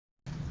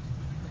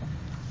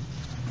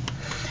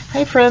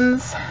Hi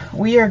friends,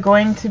 we are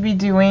going to be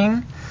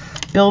doing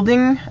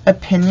building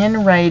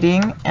opinion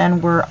writing,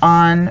 and we're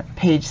on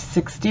page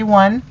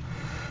 61,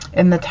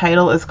 and the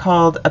title is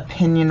called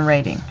opinion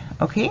writing.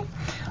 Okay,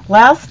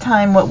 last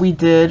time what we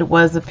did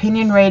was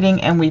opinion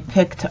writing, and we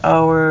picked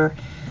our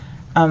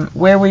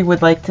where we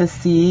would like to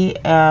see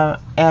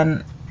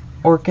an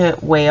orca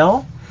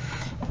whale,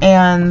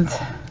 and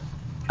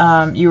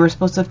you were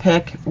supposed to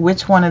pick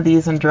which one of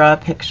these and draw a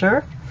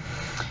picture.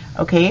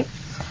 Okay.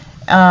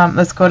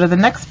 Let's go to the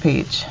next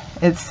page.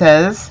 It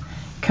says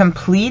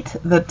complete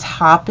the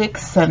topic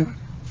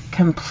sentence.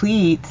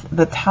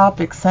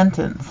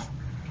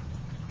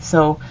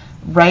 So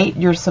write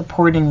your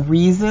supporting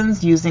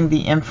reasons using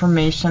the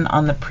information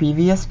on the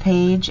previous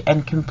page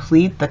and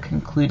complete the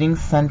concluding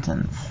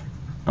sentence.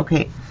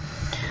 Okay,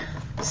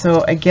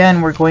 so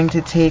again, we're going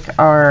to take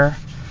our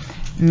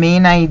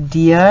main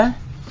idea,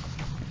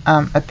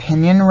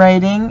 opinion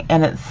writing,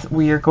 and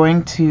we are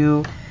going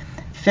to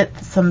fit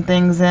some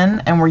things in,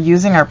 and we're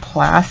using our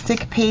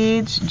plastic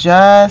page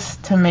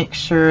just to make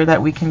sure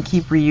that we can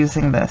keep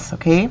reusing this.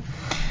 Okay,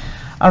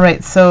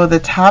 alright, so the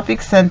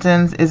topic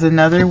sentence is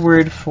another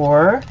word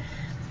for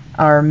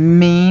our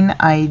main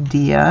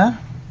idea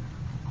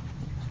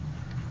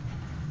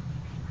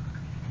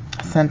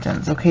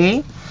sentence.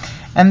 Okay,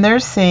 and they're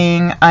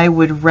saying I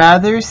would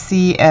rather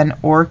see an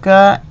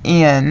orca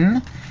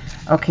in.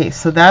 Okay,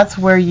 so that's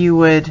where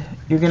you're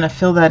gonna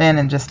fill that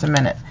in just a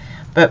minute.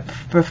 But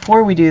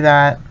before we do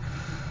that,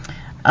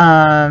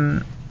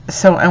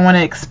 so I want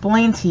to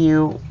explain to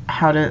you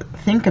how to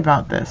think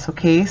about this.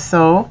 Okay,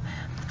 so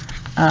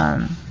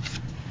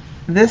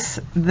this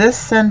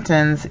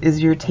sentence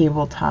is your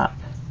tabletop.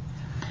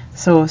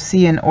 So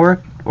see an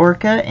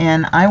orca,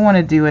 and I want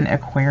to do an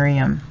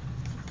aquarium.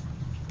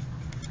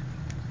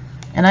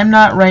 And I'm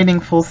not writing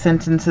full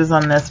sentences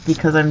on this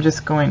because I'm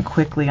just going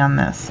quickly on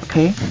this.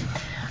 Okay,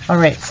 all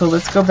right, so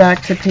let's go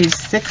back to page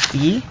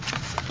 60,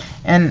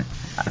 and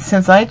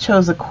since I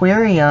chose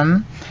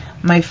aquarium,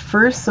 my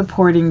first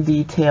supporting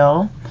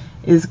detail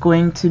is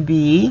going to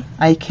be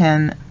I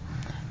can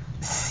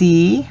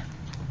see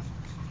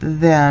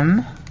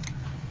them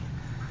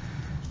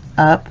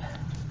up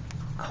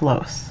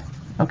close.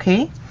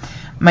 Okay,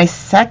 my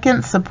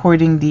second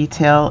supporting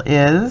detail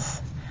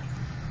is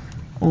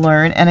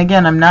learn, and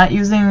again, I'm not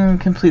using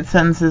complete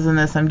sentences in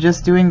this. I'm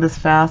just doing this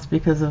fast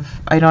because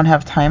I don't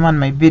have time on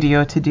my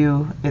video to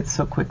do it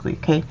so quickly.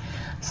 Okay,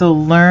 so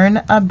learn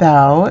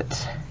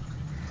about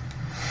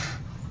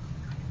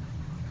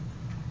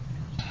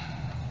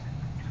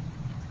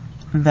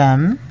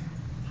them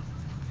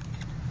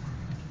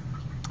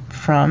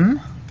from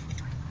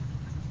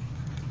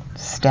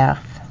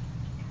staff.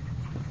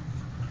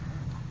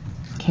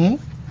 Okay,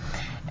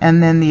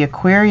 and then the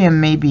aquarium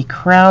may be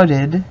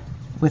crowded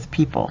with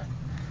people.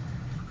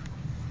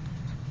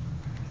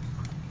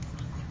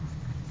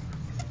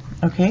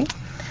 Okay,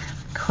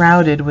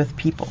 crowded with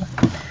people.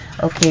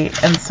 Okay,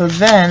 and so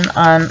then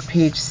on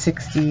page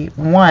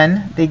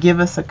 61, they give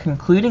us a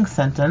concluding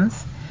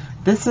sentence.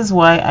 This is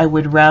why I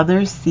would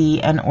rather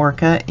see an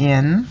orca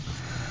in,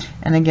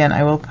 and again,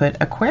 I will put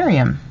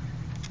aquarium.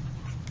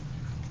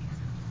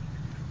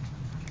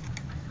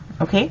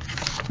 Okay,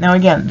 now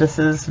again, this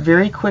is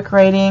very quick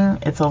writing.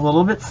 It's a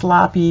little bit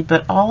sloppy,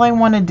 but all I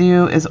want to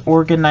do is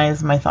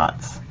organize my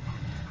thoughts.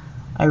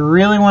 I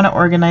really want to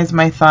organize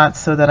my thoughts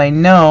so that I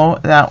know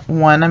that,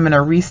 one, I'm going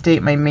to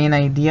restate my main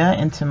idea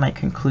into my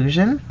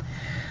conclusion,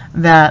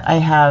 that I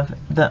have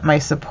that my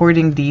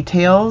supporting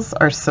details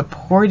are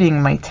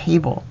supporting my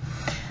table.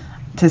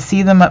 To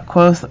see them up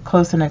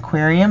close in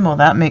aquarium, well,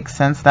 that makes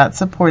sense. That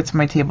supports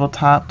my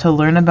tabletop. To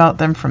learn about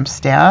them from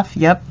staff,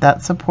 yep,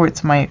 that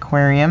supports my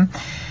aquarium.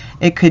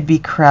 It could be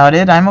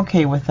crowded. I'm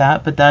okay with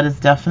that, but that is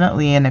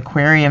definitely an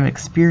aquarium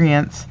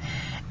experience.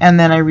 And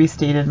then I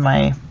restated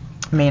my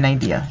main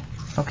idea.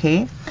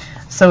 Okay,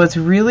 so it's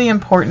really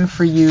important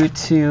for you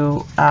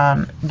to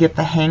get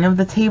the hang of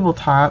the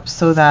tabletop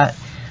so that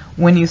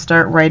when you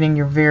start writing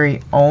your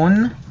very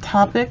own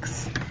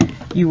topics,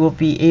 you will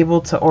be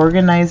able to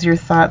organize your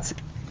thoughts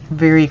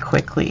very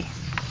quickly.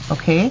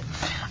 Okay,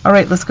 all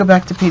right, let's go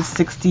back to page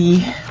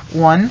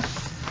 61.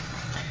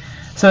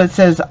 So it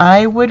says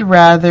I would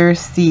rather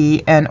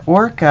see an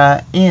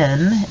orca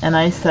in, and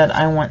I said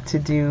I want to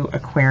do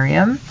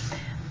aquarium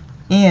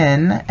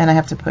in, and I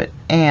have to put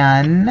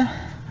an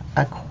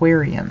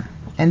aquarium.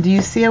 And do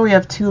you see how we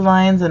have two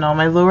lines and all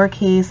my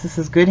lowercase? This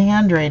is good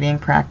handwriting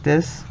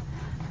practice.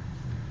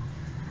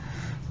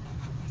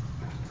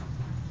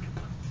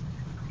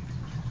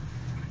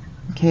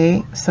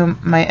 Okay, so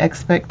my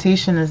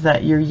expectation is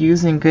that you're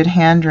using good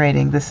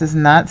handwriting. This is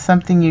not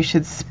something you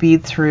should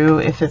speed through.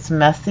 If it's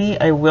messy,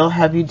 I will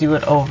have you do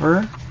it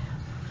over.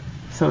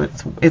 So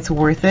it's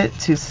worth it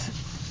to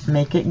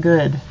make it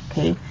good.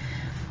 Okay,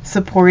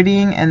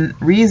 supporting and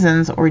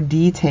reasons or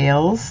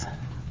details.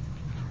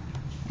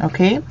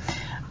 Okay,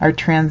 our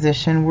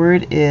transition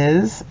word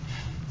is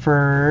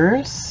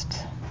first.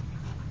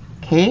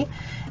 Okay,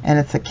 and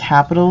it's a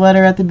capital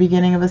letter at the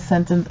beginning of a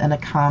sentence and a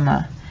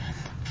comma.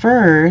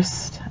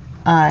 First,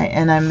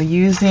 and I'm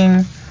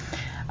using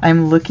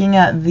I'm looking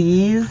at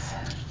these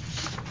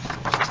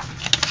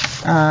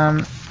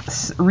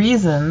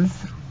reasons,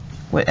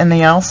 and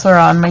they also are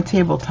on my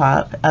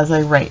tabletop as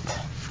I write.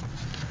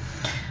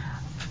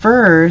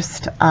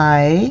 First,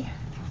 I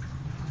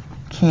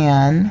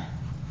can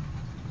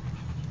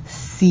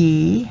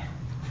see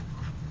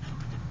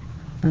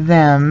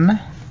them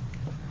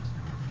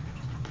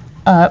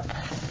up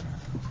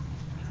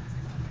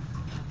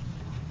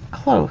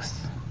close.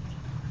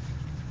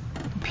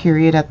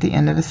 Period at the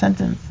end of a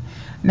sentence.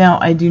 Now,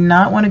 I do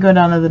not want to go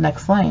down to the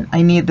next line.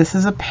 This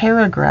is a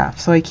paragraph,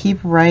 so I keep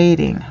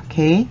writing,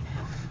 okay?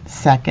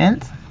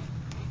 Second,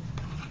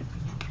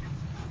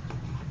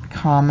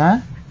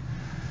 comma.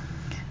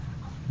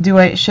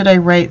 Should I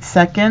write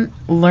second,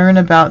 learn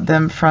about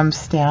them from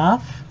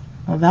staff?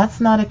 Well,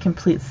 that's not a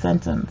complete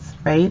sentence,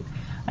 right?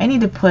 I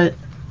need to put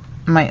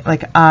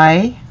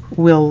I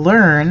will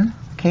learn,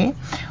 okay?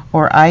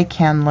 Or I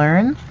can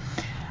learn.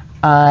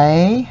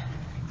 I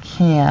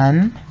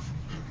can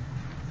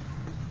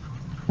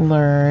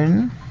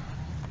learn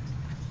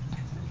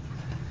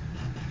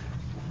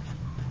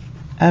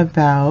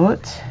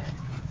about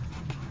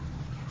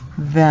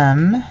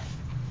them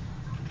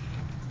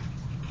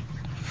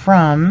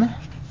from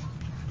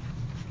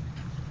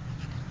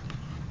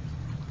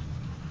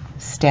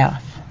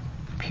staff.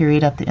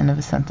 Period at the end of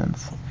a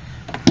sentence.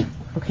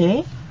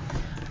 Okay?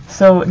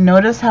 So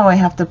notice how I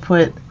have to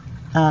put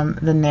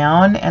the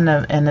noun and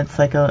it's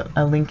like a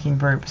linking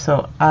verb.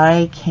 So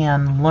I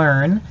can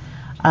learn,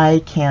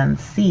 I can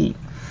see.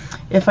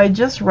 If I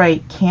just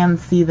write can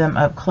see them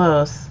up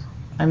close,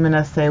 I'm going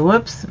to say,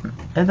 whoops,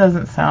 it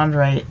doesn't sound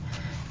right.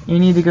 You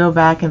need to go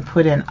back and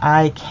put in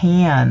I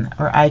can,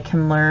 or I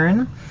can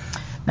learn.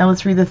 Now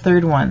let's read the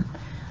third one.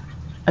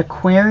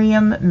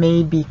 Aquarium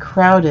may be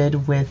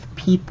crowded with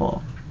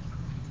people.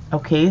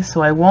 Okay,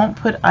 so I won't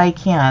put I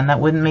can, that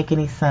wouldn't make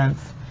any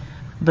sense.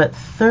 But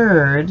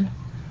third,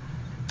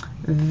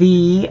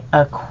 the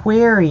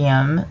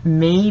aquarium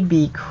may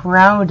be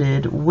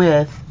crowded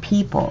with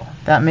people.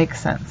 That makes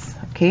sense,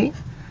 okay?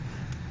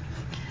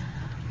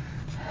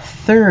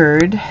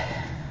 Third,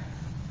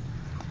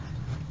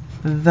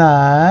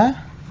 the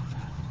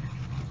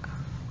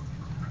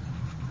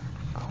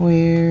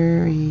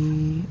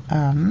aquarium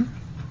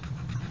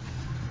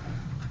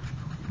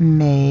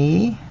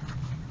may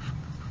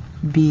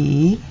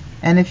be,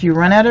 and if you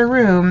run out of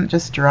room,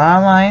 just draw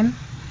a line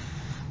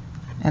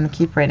and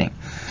keep writing.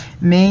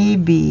 May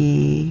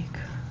be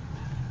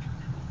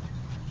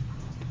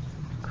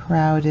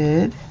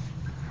crowded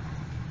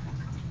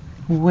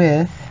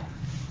with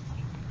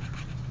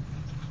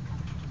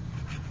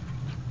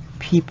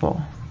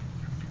people.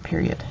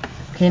 Period.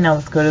 Okay, now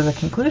let's go to the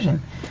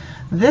conclusion.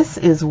 This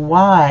is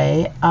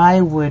why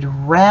I would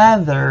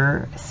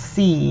rather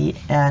see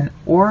an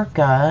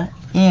orca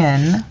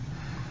in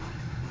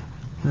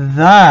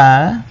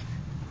the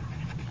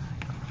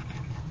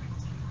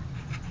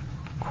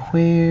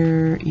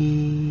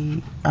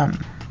aquarium.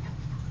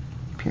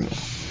 Period.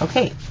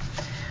 Okay.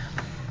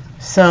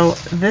 So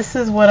this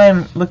is what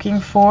I'm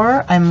looking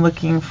for. I'm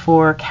looking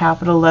for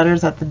capital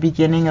letters at the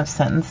beginning of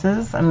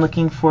sentences. I'm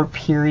looking for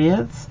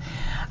periods.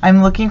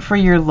 I'm looking for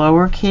your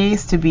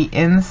lowercase to be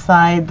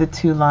inside the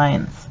two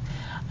lines.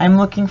 I'm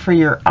looking for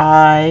your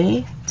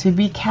I to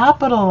be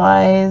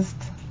capitalized.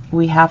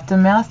 We have to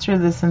master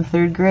this in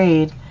 3rd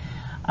grade.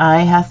 I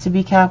has to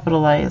be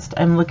capitalized.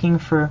 I'm looking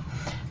for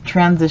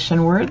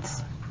transition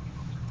words,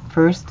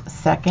 first,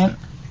 second,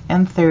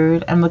 and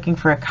third. I'm looking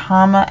for a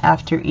comma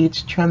after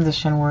each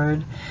transition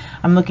word.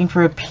 I'm looking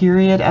for a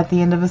period at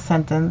the end of a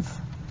sentence.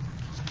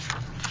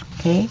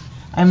 Okay.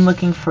 I'm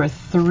looking for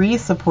 3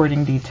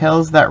 supporting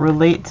details that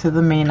relate to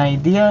the main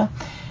idea,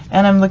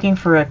 and I'm looking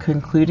for a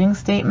concluding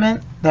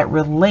statement that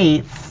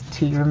relates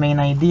to your main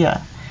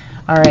idea.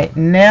 All right,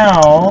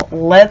 now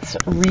let's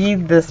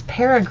read this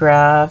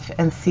paragraph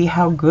and see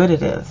how good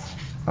it is.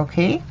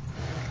 Okay?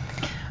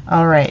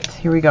 All right,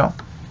 here we go.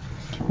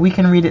 We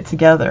can read it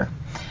together.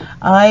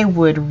 I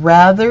would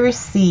rather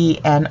see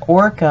an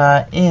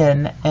orca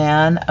in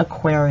an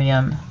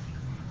aquarium.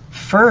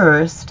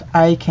 First,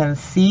 I can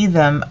see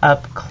them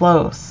up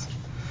close.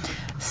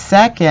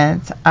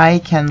 Second, I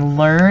can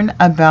learn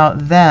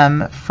about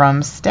them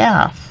from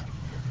staff.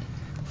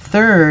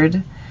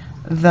 Third,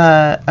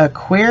 the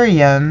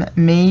aquarium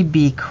may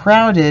be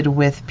crowded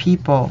with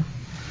people.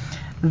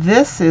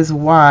 This is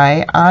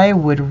why I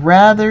would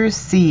rather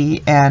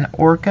see an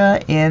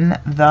orca in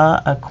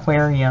the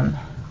aquarium.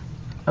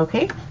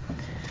 Okay?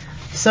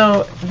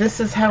 So this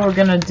is how we're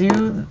going to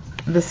do.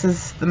 This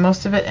is the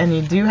most of it, and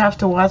you do have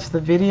to watch the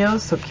video,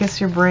 so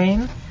kiss your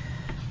brain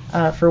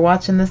for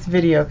watching this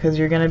video, because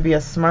you're going to be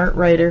a smart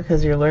writer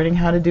because you're learning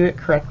how to do it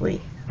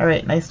correctly. All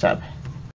right, nice job.